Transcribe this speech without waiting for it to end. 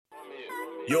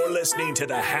You're listening to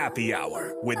The Happy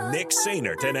Hour with Nick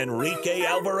Sainert and Enrique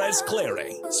Alvarez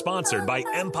Clary. Sponsored by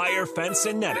Empire Fence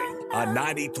and Netting on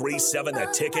 93.7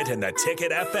 The Ticket and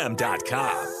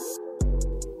theticketfm.com.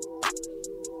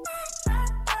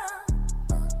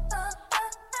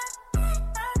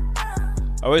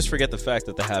 I always forget the fact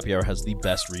that the Happy Hour has the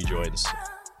best rejoins.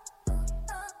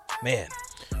 Man,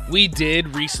 we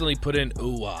did recently put in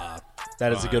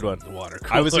that is a good one. The water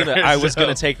cooler. I was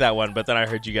gonna take that one, but then I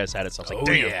heard you guys had it, so I was like,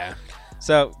 damn. Yeah.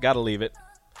 So gotta leave it.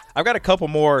 I've got a couple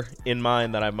more in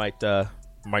mind that I might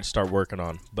start working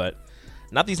on, but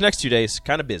not these next 2 days.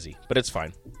 Kind of busy, but it's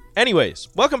fine. Anyways,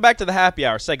 welcome back to the Happy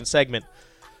Hour, second segment,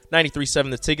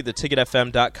 93.7 The Ticket,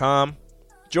 theticketfm.com.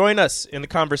 Join us in the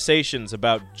conversations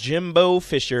about Jimbo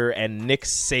Fisher and Nick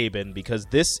Saban, because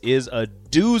this is a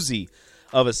doozy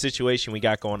of a situation we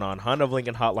got going on. Honda of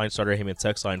Lincoln Hotline, Starter Heyman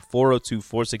text line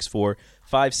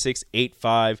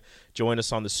 402-464-5685. Join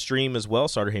us on the stream as well,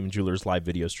 Starter Heyman Jewelers live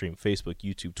video stream, Facebook,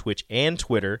 YouTube, Twitch, and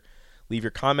Twitter. Leave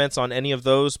your comments on any of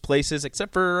those places,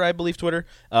 except for, I believe, Twitter,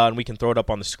 and we can throw it up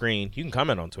on the screen. You can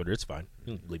comment on Twitter. It's fine.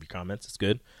 You can leave your comments. It's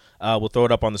good. We'll throw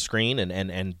it up on the screen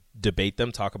and debate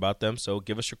them, talk about them. So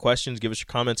give us your questions, give us your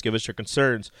comments, give us your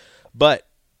concerns. But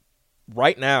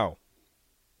right now,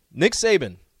 Nick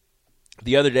Saban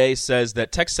the other day says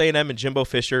that Texas A&M and Jimbo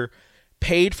Fisher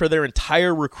paid for their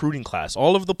entire recruiting class.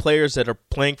 All of the players that are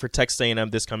playing for Texas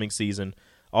A&M this coming season,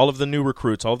 all of the new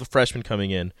recruits, all of the freshmen coming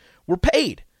in, were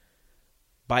paid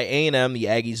by A&M, the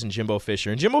Aggies, and Jimbo Fisher.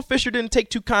 And Jimbo Fisher didn't take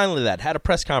too kindly to that. Had a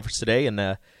press conference today, and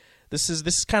this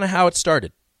is kind of how it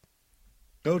started.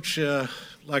 Coach, I'd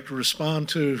like to respond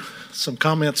to some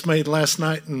comments made last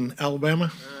night in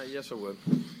Alabama. Yes, I would.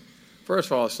 First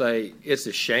of all, I'll say it's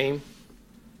a shame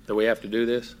that we have to do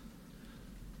this.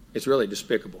 It's really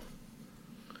despicable.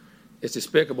 It's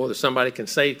despicable that somebody can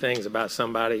say things about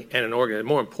somebody and an organization.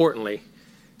 More importantly,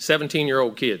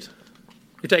 17-year-old kids.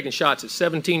 You're taking shots at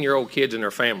 17-year-old kids and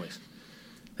their families.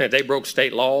 That they broke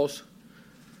state laws.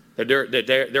 That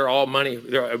they're all money.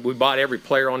 We bought every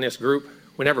player on this group.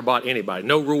 We never bought anybody.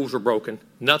 No rules were broken.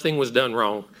 Nothing was done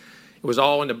wrong. It was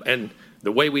all in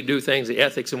the way we do things, the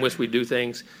ethics in which we do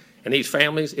things. And these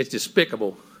families, it's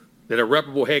despicable that a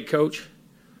reputable head coach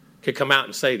could come out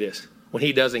and say this when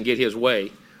he doesn't get his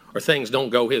way or things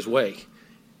don't go his way.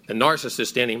 The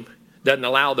narcissist in him doesn't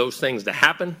allow those things to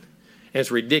happen, and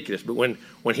it's ridiculous. But when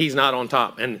he's not on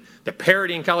top, and the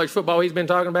parity in college football he's been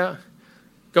talking about,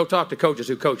 go talk to coaches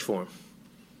who coach for him.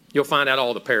 You'll find out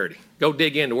all the parity. Go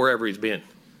dig into wherever he's been.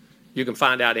 You can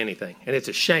find out anything. And it's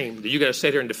a shame that you got to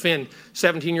sit here and defend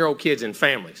 17-year-old kids and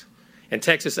families and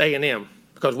Texas A&M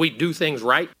because we do things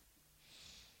right.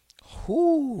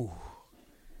 Whoo.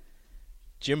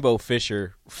 Jimbo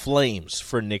Fisher flames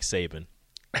for Nick Saban.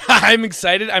 I'm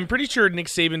excited. I'm pretty sure Nick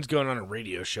Saban's going on a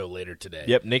radio show later today.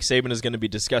 Yep, Nick Saban is going to be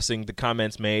discussing the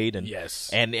comments made. And, yes.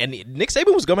 And Nick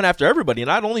Saban was going after everybody, and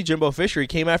not only Jimbo Fisher. He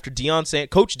came after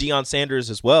Coach Deion Sanders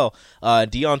as well.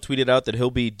 Deion tweeted out that he'll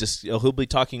be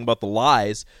talking about the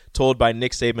lies told by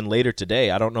Nick Saban later today.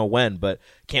 I don't know when, but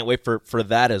can't wait for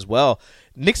that as well.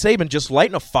 Nick Saban just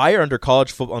lighting a fire under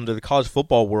the college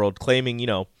football world, claiming,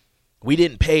 we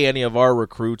didn't pay any of our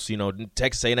recruits.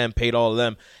 Texas A&M paid all of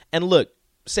them. And look,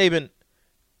 Saban,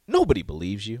 nobody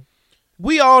believes you.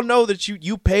 We all know that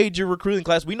you paid your recruiting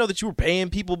class. We know that you were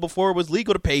paying people before it was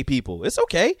legal to pay people. It's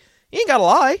okay. You ain't got to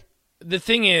lie. The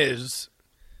thing is,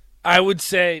 I would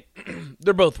say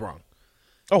they're both wrong.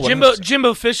 Oh,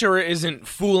 Jimbo Fisher isn't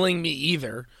fooling me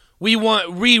either. We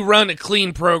run a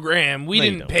clean program. We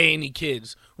didn't pay any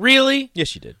kids. Really?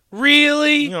 Yes, you did.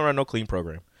 Really? You don't run no clean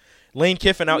program. Lane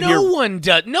Kiffin out here. No one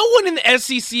does. No one in the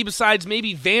SEC besides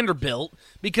maybe Vanderbilt,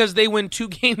 because they win 2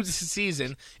 games a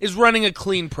season, is running a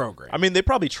clean program. I mean, they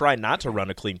probably try not to run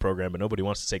a clean program, but nobody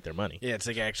wants to take their money. Yeah, it's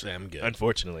like, actually, I'm good.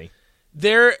 Unfortunately.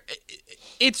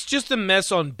 It's just a mess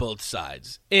on both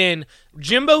sides. And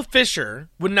Jimbo Fisher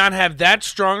would not have that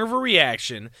strong of a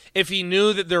reaction if he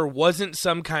knew that there wasn't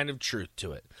some kind of truth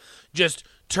to it. Just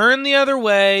turn the other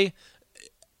way.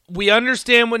 We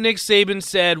understand what Nick Saban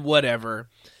said, whatever.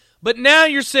 But now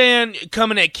you're saying,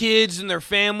 coming at kids and their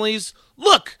families,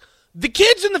 look, the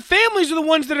kids and the families are the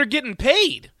ones that are getting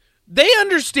paid. They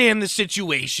understand the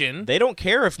situation. They don't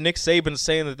care if Nick Saban's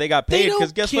saying that they got paid,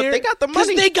 because guess what? They got the money.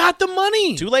 Because they got the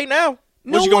money. Too late now.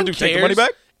 No What you going to do, take the money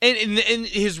back? And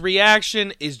his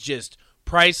reaction is just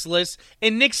priceless.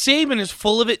 And Nick Saban is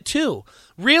full of it, too.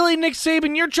 Really, Nick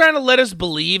Saban, you're trying to let us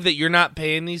believe that you're not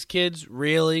paying these kids?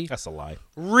 Really? That's a lie.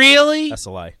 Really? That's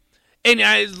a lie. And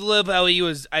I love how he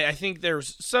was. I think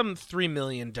there's some $3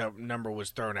 million number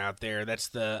was thrown out there. That's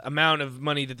the amount of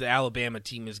money that the Alabama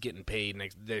team is getting paid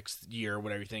next year or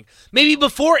whatever you think. Maybe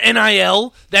before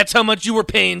NIL, that's how much you were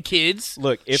paying kids.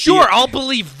 Look, I'll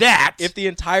believe that. If the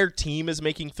entire team is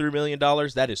making $3 million,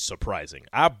 that is surprising.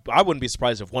 I wouldn't be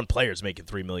surprised if one player is making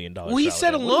 $3 million. Well, he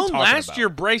said alone last year,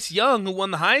 Bryce Young, who won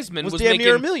the Heisman, was damn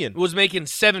near $1 million. Was making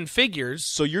 7 figures.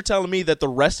 So you're telling me that the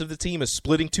rest of the team is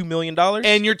splitting $2 million?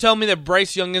 And you're telling me that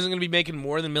Bryce Young isn't going to be making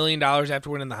more than $1 million after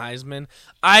winning the Heisman?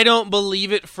 I don't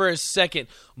believe it for a second.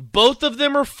 Both of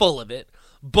them are full of it.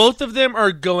 Both of them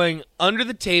are going under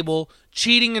the table,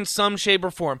 cheating in some shape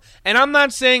or form. And I'm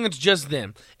not saying it's just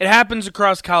them. It happens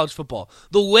across college football.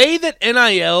 The way that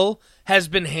NIL has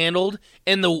been handled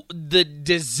and the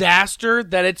disaster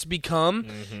that it's become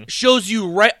shows you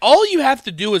right. All you have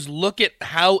to do is look at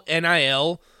how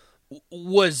NIL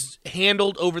was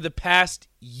handled over the past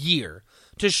year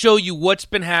to show you what's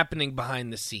been happening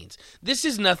behind the scenes. This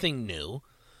is nothing new.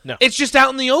 No. It's just out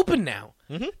in the open now.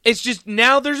 It's just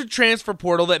now there's a transfer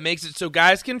portal that makes it so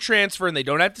guys can transfer and they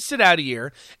don't have to sit out a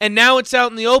year. And now it's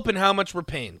out in the open how much we're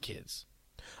paying kids.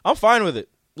 I'm fine with it.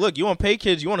 Look, you want to pay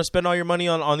kids, you want to spend all your money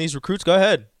on these recruits, go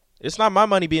ahead. It's not my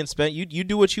money being spent. You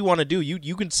do what you want to do.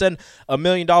 You can send $1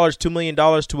 million, $2 million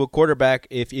to a quarterback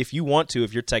if you want to,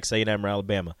 if you're Texas A&M or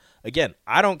Alabama. Again,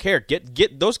 I don't care.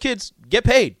 Get those kids, get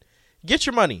paid. Get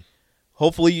your money.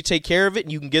 Hopefully you take care of it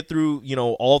and you can get through,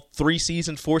 all 3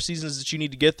 seasons, 4 seasons that you need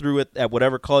to get through at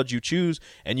whatever college you choose,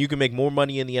 and you can make more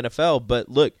money in the NFL. But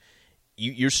look,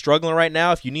 you're struggling right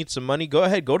now. If you need some money, go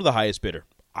ahead, go to the highest bidder.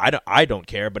 I don't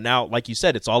care. But now, like you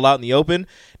said, it's all out in the open.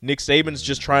 Nick Saban's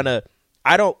just trying to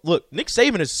Nick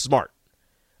Saban is smart.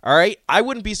 All right? I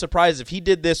wouldn't be surprised if he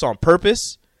did this on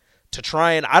purpose to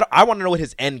try and I want to know what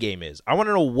his end game is. I want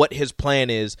to know what his plan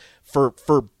is for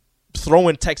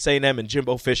throwing Texas A&M and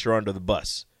Jimbo Fisher under the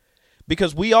bus.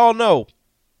 Because we all know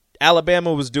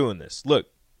Alabama was doing this. Look,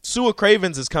 Sua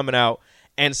Cravens is coming out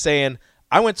and saying,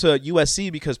 I went to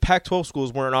USC because Pac-12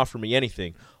 schools weren't offering me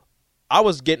anything. I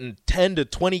was getting 10 to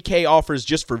 20K offers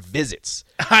just for visits.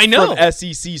 I know. From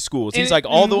SEC schools. He's like,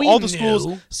 all the schools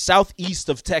southeast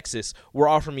of Texas were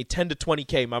offering me 10 to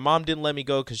 20K. My mom didn't let me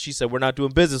go because she said, we're not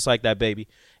doing business like that, baby.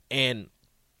 And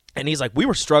he's like, we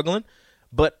were struggling,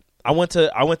 but I went to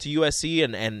USC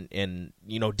and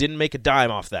didn't make a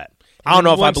dime off that. I don't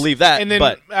know if I believe that.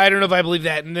 But I don't know if I believe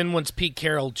that. And then once Pete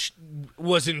Carroll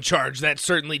was in charge, that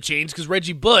certainly changed because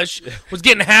Reggie Bush was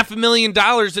getting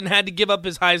 $500,000 and had to give up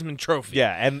his Heisman Trophy.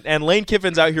 Yeah, and Lane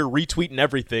Kiffin's out here retweeting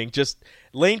everything. Just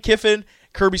Lane Kiffin,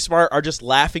 Kirby Smart are just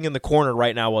laughing in the corner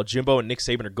right now while Jimbo and Nick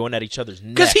Saban are going at each other's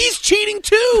necks. Because he's cheating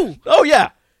too. Oh, yeah.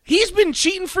 He's been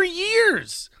cheating for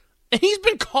years, and he's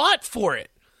been caught for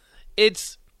it.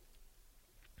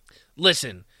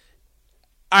 Listen,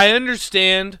 I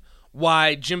understand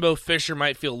why Jimbo Fisher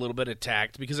might feel a little bit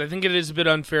attacked because I think it is a bit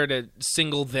unfair to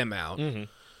single them out. Mm-hmm.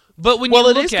 But when you look at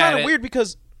it... Well, it is kind of weird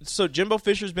because Jimbo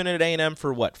Fisher's been at A&M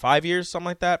for, 5 years, something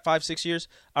like that? 5, 6 years?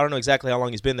 I don't know exactly how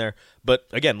long he's been there. But,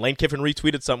 again, Lane Kiffin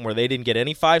retweeted something where they didn't get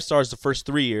any 5 stars the first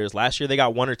 3 years. Last year they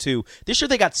got 1 or 2. This year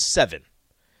they got 7.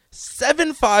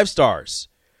 7 5 stars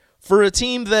for a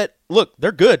team that, look,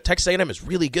 they're good. Texas A&M is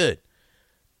really good.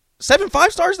 7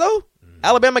 5 stars, though?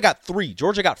 Alabama got 3.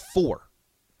 Georgia got 4.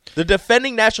 The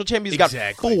defending national champions got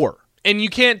 4. And you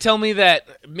can't tell me that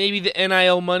maybe the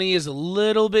NIL money is a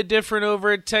little bit different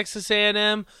over at Texas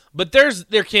A&M, but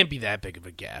there can't be that big of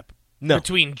a gap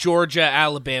between Georgia,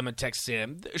 Alabama, Texas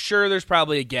A&M. Sure, there's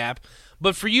probably a gap,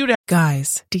 but for you to...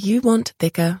 Guys, do you want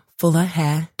thicker, fuller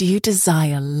hair? Do you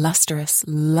desire lustrous,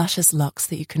 luscious locks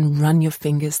that you can run your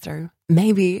fingers through?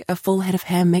 Maybe a full head of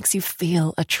hair makes you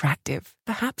feel attractive.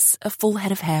 Perhaps a full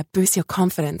head of hair boosts your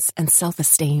confidence and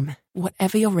self-esteem.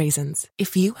 Whatever your reasons,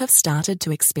 if you have started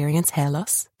to experience hair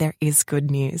loss, there is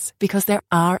good news because there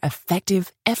are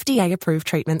effective, FDA-approved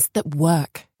treatments that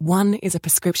work. One is a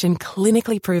prescription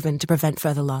clinically proven to prevent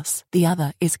further loss. The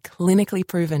other is clinically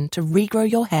proven to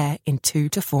regrow your hair in 2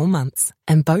 to 4 months.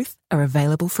 And both are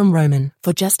available from Roman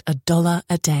for just $1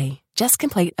 a day. Just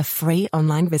complete a free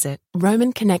online visit.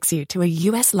 Roman connects you to a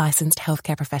US licensed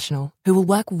healthcare professional who will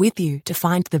work with you to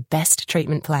find the best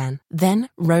treatment plan. Then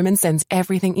Roman sends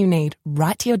everything you need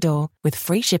right to your door with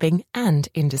free shipping and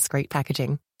indiscreet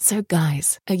packaging. So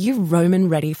guys, are you Roman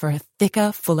ready for a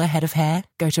thicker, fuller head of hair?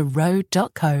 Go to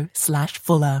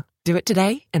ro.co/fuller. Do it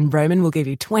today and Roman will give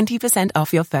you 20%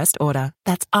 off your first order.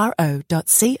 That's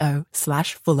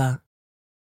ro.co/fuller.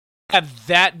 Have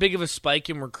that big of a spike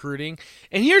in recruiting.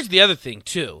 And here's the other thing,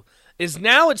 too, is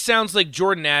now it sounds like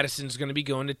Jordan Addison's going to be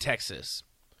going to Texas.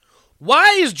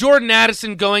 Why is Jordan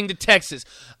Addison going to Texas?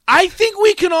 I think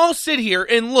we can all sit here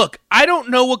and look. I don't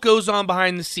know what goes on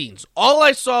behind the scenes. All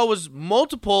I saw was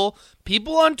multiple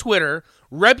people on Twitter,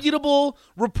 reputable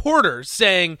reporters,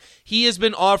 saying he has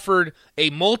been offered a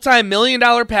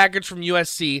multi-million-dollar package from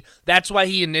USC. That's why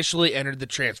he initially entered the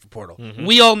transfer portal. Mm-hmm.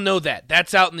 We all know that.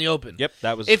 That's out in the open. Yep,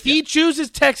 that was. If he chooses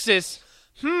Texas,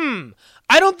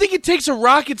 I don't think it takes a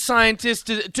rocket scientist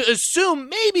to assume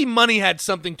maybe money had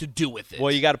something to do with it.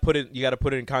 Well, you got to put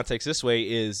it in context this way: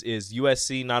 is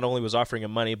USC not only was offering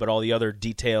him money, but all the other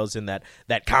details in that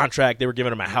contract. They were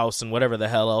giving him a house and whatever the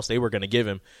hell else they were going to give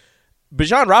him.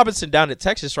 Bijan Robinson down at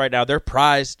Texas right now, their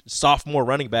prized sophomore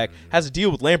running back, has a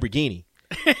deal with Lamborghini.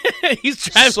 He's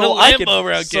driving a Lambo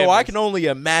around campus. So I can only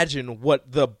imagine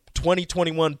what the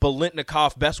 2021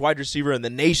 Biletnikoff best wide receiver in the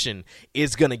nation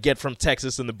is going to get from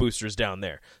Texas and the boosters down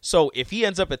there. So if he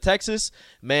ends up at Texas,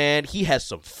 man, he has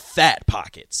some fat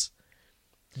pockets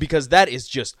because that is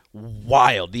just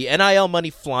wild. The NIL money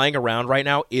flying around right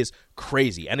now is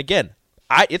crazy. And again,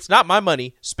 it's not my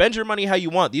money. Spend your money how you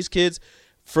want. These kids,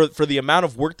 for the amount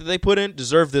of work that they put in,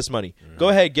 deserve this money. Go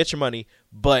ahead, get your money.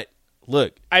 But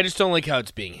look, I just don't like how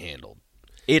it's being handled.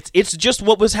 It's just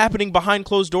what was happening behind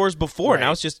closed doors before. Right.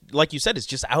 Now it's just, like you said, it's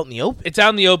just out in the open. It's out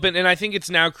in the open, and I think it's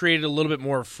now created a little bit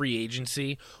more free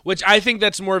agency, which I think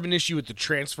that's more of an issue with the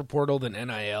transfer portal than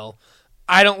NIL.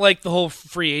 I don't like the whole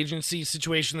free agency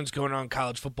situation that's going on in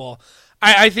college football.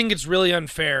 I think it's really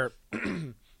unfair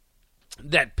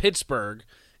that Pittsburgh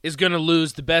is going to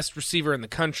lose the best receiver in the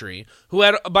country, who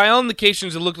had, by all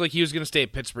indications, it looked like he was going to stay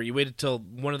at Pittsburgh. He waited till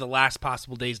one of the last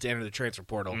possible days to enter the transfer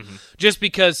portal, just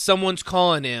because someone's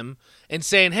calling him and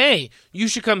saying, hey, you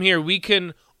should come here. We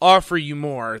can offer you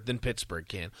more than Pittsburgh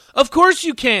can. Of course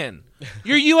you can.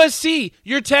 You're USC.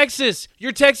 You're Texas.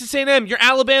 You're Texas A&M. You're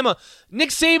Alabama.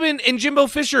 Nick Saban and Jimbo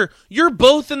Fisher, you're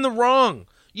both in the wrong.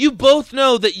 You both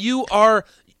know that you are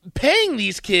paying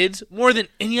these kids more than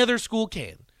any other school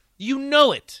can. You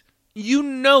know it. You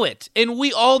know it. And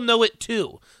we all know it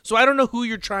too. So I don't know who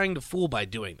you're trying to fool by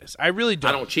doing this. I really don't.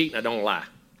 I don't cheat and I don't lie.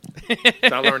 So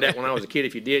I learned that when I was a kid.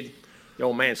 If you did, the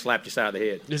old man slapped you side of the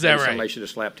head. Is that right? Somebody should have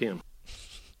slapped him.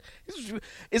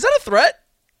 Is that a threat?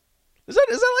 Is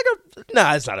that like a...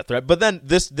 Nah, it's not a threat. But then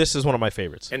this is one of my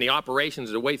favorites. And the operations,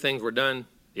 the way things were done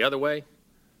the other way,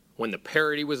 when the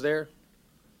parity was there,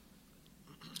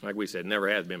 like we said, never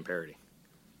has been parity.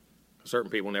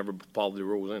 Certain people never follow the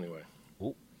rules anyway.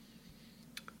 Do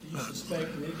you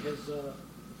suspect Nick has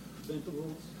bent the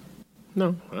rules?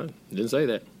 No, I didn't say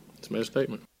that. It's made a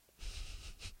statement.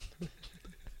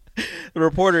 The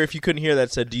reporter, if you couldn't hear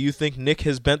that, said, do you think Nick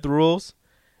has bent the rules?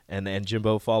 And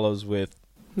Jimbo follows with...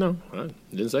 No, I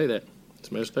didn't say that.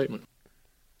 It's made a statement.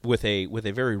 With a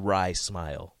very wry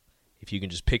smile. If you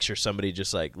can just picture somebody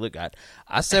just like, look,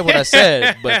 I said what I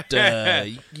said, but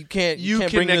you can't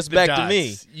bring this back to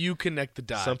me. You connect the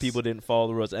dots. Some people didn't follow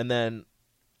the rules. And then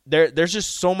there's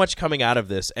just so much coming out of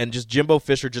this, and just Jimbo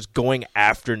Fisher just going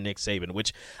after Nick Saban,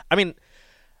 which, I mean,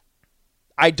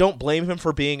 I don't blame him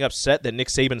for being upset that Nick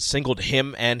Saban singled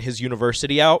him and his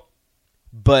university out,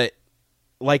 but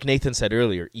like Nathan said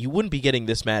earlier, you wouldn't be getting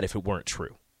this mad if it weren't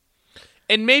true.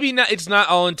 And maybe not. It's not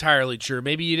all entirely true.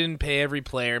 Maybe you didn't pay every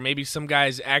player. Maybe some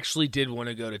guys actually did want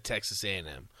to go to Texas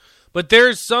A&M. But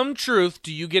there's some truth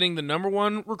to you getting the number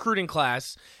one recruiting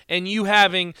class and you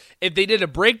having, if they did a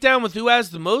breakdown with who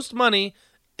has the most money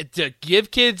to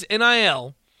give kids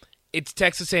NIL, it's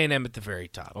Texas A&M at the very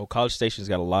top. Oh, College Station's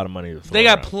got a lot of money to throw They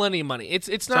got around. plenty of money. It's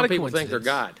not Some a people coincidence. think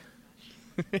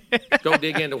they're God. Go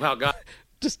dig into how God.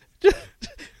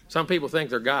 Some people think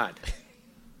they're God.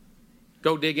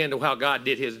 Go dig into how God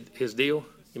did his deal.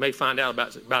 You may find out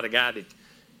about a guy that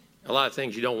a lot of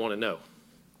things you don't want to know.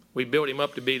 We built him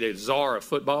up to be the czar of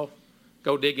football.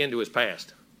 Go dig into his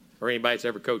past, or anybody that's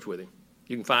ever coached with him.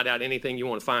 You can find out anything you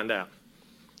want to find out,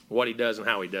 what he does and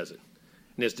how he does it.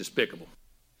 And it's despicable.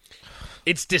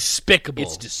 It's despicable.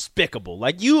 It's despicable.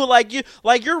 Like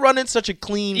you're running such a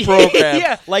clean program.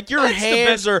 Yeah, like your that's the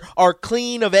hands best. are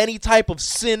clean of any type of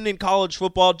sin in college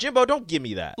football. Jimbo, don't give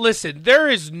me that. Listen, there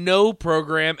is no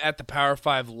program at the Power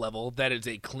 5 level that is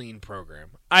a clean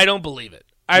program. I don't believe it.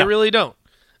 I really don't.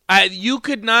 You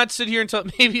could not sit here and tell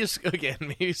maybe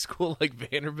a school like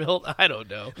Vanderbilt. I don't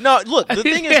know. No, look, the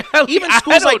thing is, even I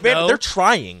schools like don't know. Vanderbilt, they're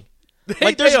trying.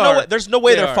 Like They are. there's no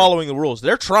way They they're are. following the rules.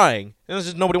 They're trying, and there's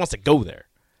just nobody wants to go there.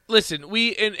 Listen,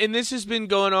 and this has been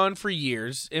going on for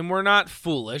years, and we're not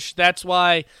foolish. That's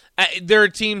why there are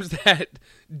teams that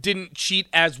didn't cheat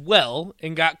as well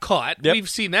and got caught. Yep. We've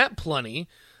seen that plenty,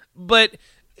 but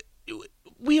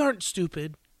we aren't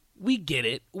stupid. We get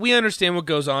it. We understand what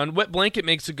goes on. Wet Blanket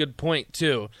makes a good point,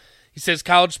 too. He says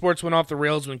college sports went off the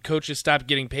rails when coaches stopped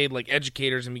getting paid like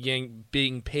educators and began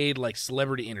being paid like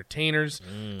celebrity entertainers.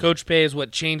 Coach pay is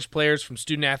what changed players from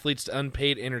student athletes to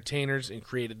unpaid entertainers and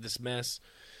created this mess.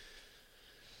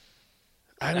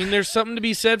 I mean, there's something to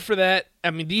be said for that.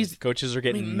 I mean, these coaches are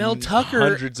getting Mel Tucker,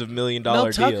 hundreds of $1 million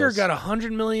deals. Mel Tucker got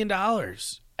 $100 million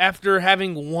after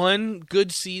having one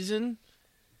good season.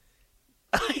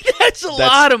 That's a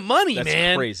lot of money, that's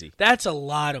man. Crazy. That's a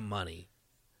lot of money.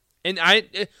 And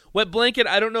wet blanket,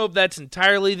 I don't know if that's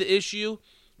entirely the issue,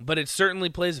 but it certainly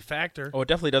plays a factor. Oh, it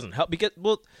definitely doesn't help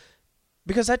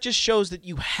because that just shows that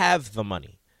you have the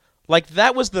money. Like,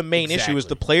 that was the main issue, is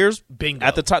the players. Bingo.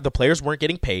 At the time, the players weren't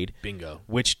getting paid. Bingo.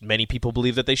 Which many people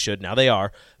believe that they should. Now they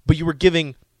are. But you were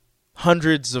giving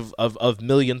hundreds of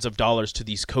millions of dollars to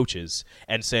these coaches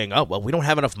and saying, oh, well, we don't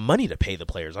have enough money to pay the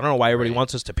players. I don't know why everybody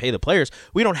wants us to pay the players.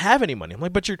 We don't have any money. I'm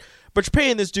like, but you're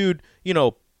paying this dude,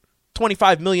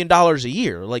 $25 million a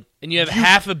year. Like, and you have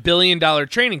 $500 million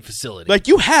training facility. Like,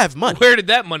 you have money. Where did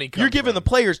that money come You're giving from? the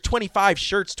players 25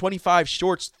 shirts, 25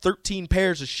 shorts, 13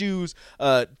 pairs of shoes,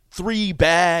 3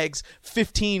 bags,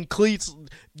 15 cleats,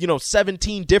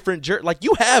 17 different jerseys. Like,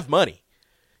 you have money.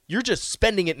 You're just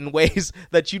spending it in ways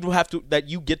that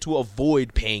you get to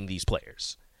avoid paying these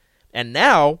players. And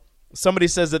now somebody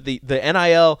says that the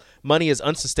NIL money is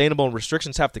unsustainable and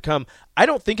restrictions have to come. I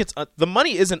don't think the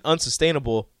money isn't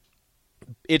unsustainable.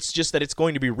 It's just that it's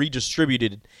going to be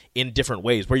redistributed in different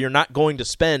ways, where you're not going to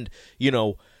spend,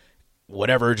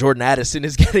 whatever Jordan Addison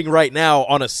is getting right now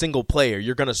on a single player.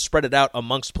 You're going to spread it out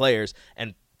amongst players,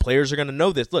 and players are going to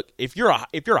know this. Look, if you're a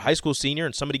high school senior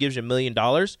and somebody gives you $1 million,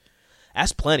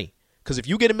 that's plenty. Because if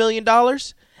you get $1 million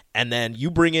and then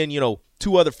you bring in,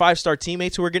 2 other 5-star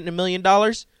teammates who are getting $1 million,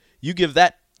 you give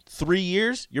that 3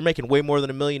 years, you're making way more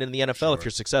than $1 million in the NFL if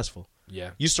you're successful.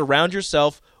 Yeah. You surround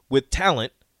yourself with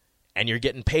talent, and you're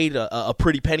getting paid a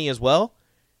pretty penny as well.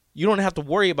 You don't have to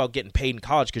worry about getting paid in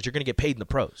college because you're going to get paid in the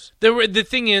pros. The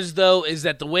thing is, though, is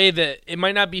that the way that it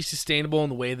might not be sustainable in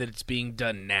the way that it's being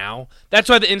done now. That's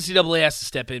why the NCAA has to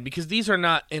step in, because these are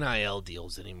not NIL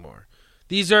deals anymore.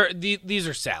 These are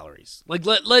salaries. Like,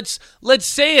 let's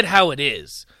say it how it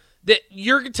is. That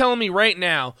you're telling me right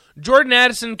now, Jordan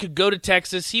Addison could go to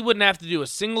Texas. He wouldn't have to do a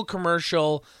single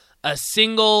commercial, a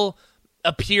single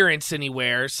appearance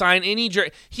anywhere, sign any jersey.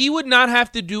 He would not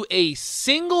have to do a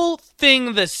single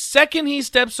thing the second he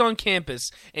steps on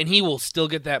campus, and he will still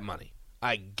get that money.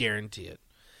 I guarantee it.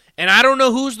 And I don't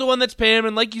know who's the one that's paying him.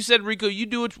 And like you said, Rico, you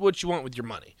do what you want with your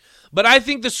money. But I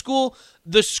think the school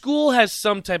has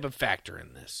some type of factor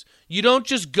in this. You don't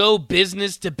just go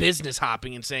business to business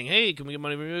hopping and saying, hey, can we get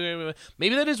money?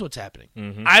 Maybe that is what's happening.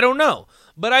 Mm-hmm. I don't know.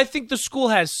 But I think the school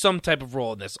has some type of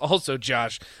role in this. Also,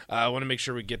 Josh, I want to make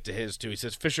sure we get to his, too. He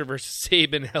says, Fisher versus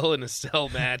Saban, Hell in a Cell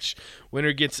match.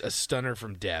 Winner gets a stunner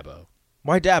from Dabo.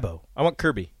 Why Dabo? I want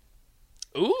Kirby.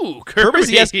 Ooh,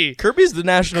 Kirby. Kirby's the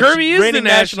national reigning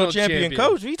national champion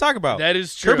coach. What are you talking about? That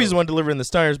is true. Kirby's the one delivering the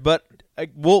stunners, but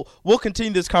we'll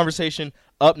continue this conversation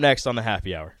up next on the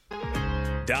Happy Hour.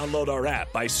 Download our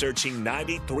app by searching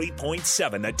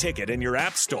 93.7 The Ticket in your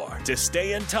app store to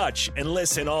stay in touch and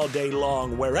listen all day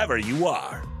long wherever you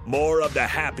are. More of the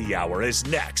Happy Hour is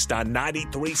next on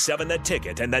 93.7 The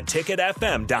Ticket and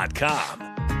theticketfm.com.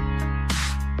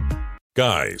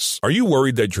 Guys, are you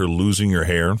worried that you're losing your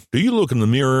hair? Do you look in the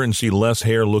mirror and see less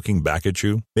hair looking back at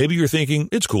you? Maybe you're thinking,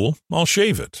 it's cool, I'll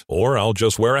shave it. Or I'll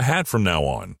just wear a hat from now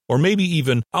on. Or maybe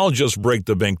even, I'll just break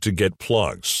the bank to get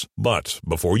plugs. But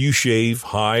before you shave,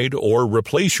 hide, or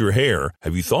replace your hair,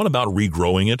 have you thought about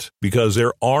regrowing it? Because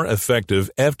there are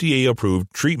effective,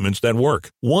 FDA-approved treatments that work.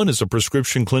 One is a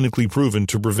prescription clinically proven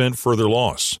to prevent further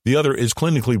loss. The other is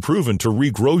clinically proven to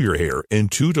regrow your hair in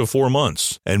 2 to 4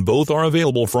 months. And both are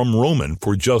available from Roman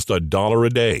for just $1 a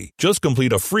day. Just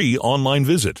complete a free online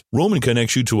visit. Roman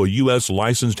connects you to a U.S.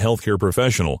 licensed healthcare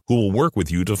professional who will work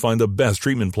with you to find the best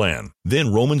treatment plan.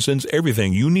 Then Roman sends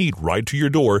everything you need right to your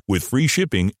door with free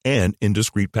shipping and in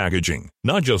discreet packaging.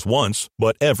 Not just once,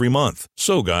 but every month.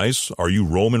 So guys, are you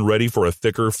Roman ready for a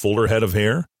thicker, fuller head of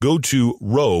hair? Go to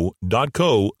ro.co/regrow.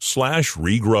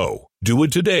 Do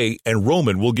it today, and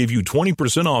Roman will give you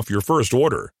 20% off your first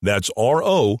order. That's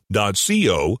ro.co/regrow.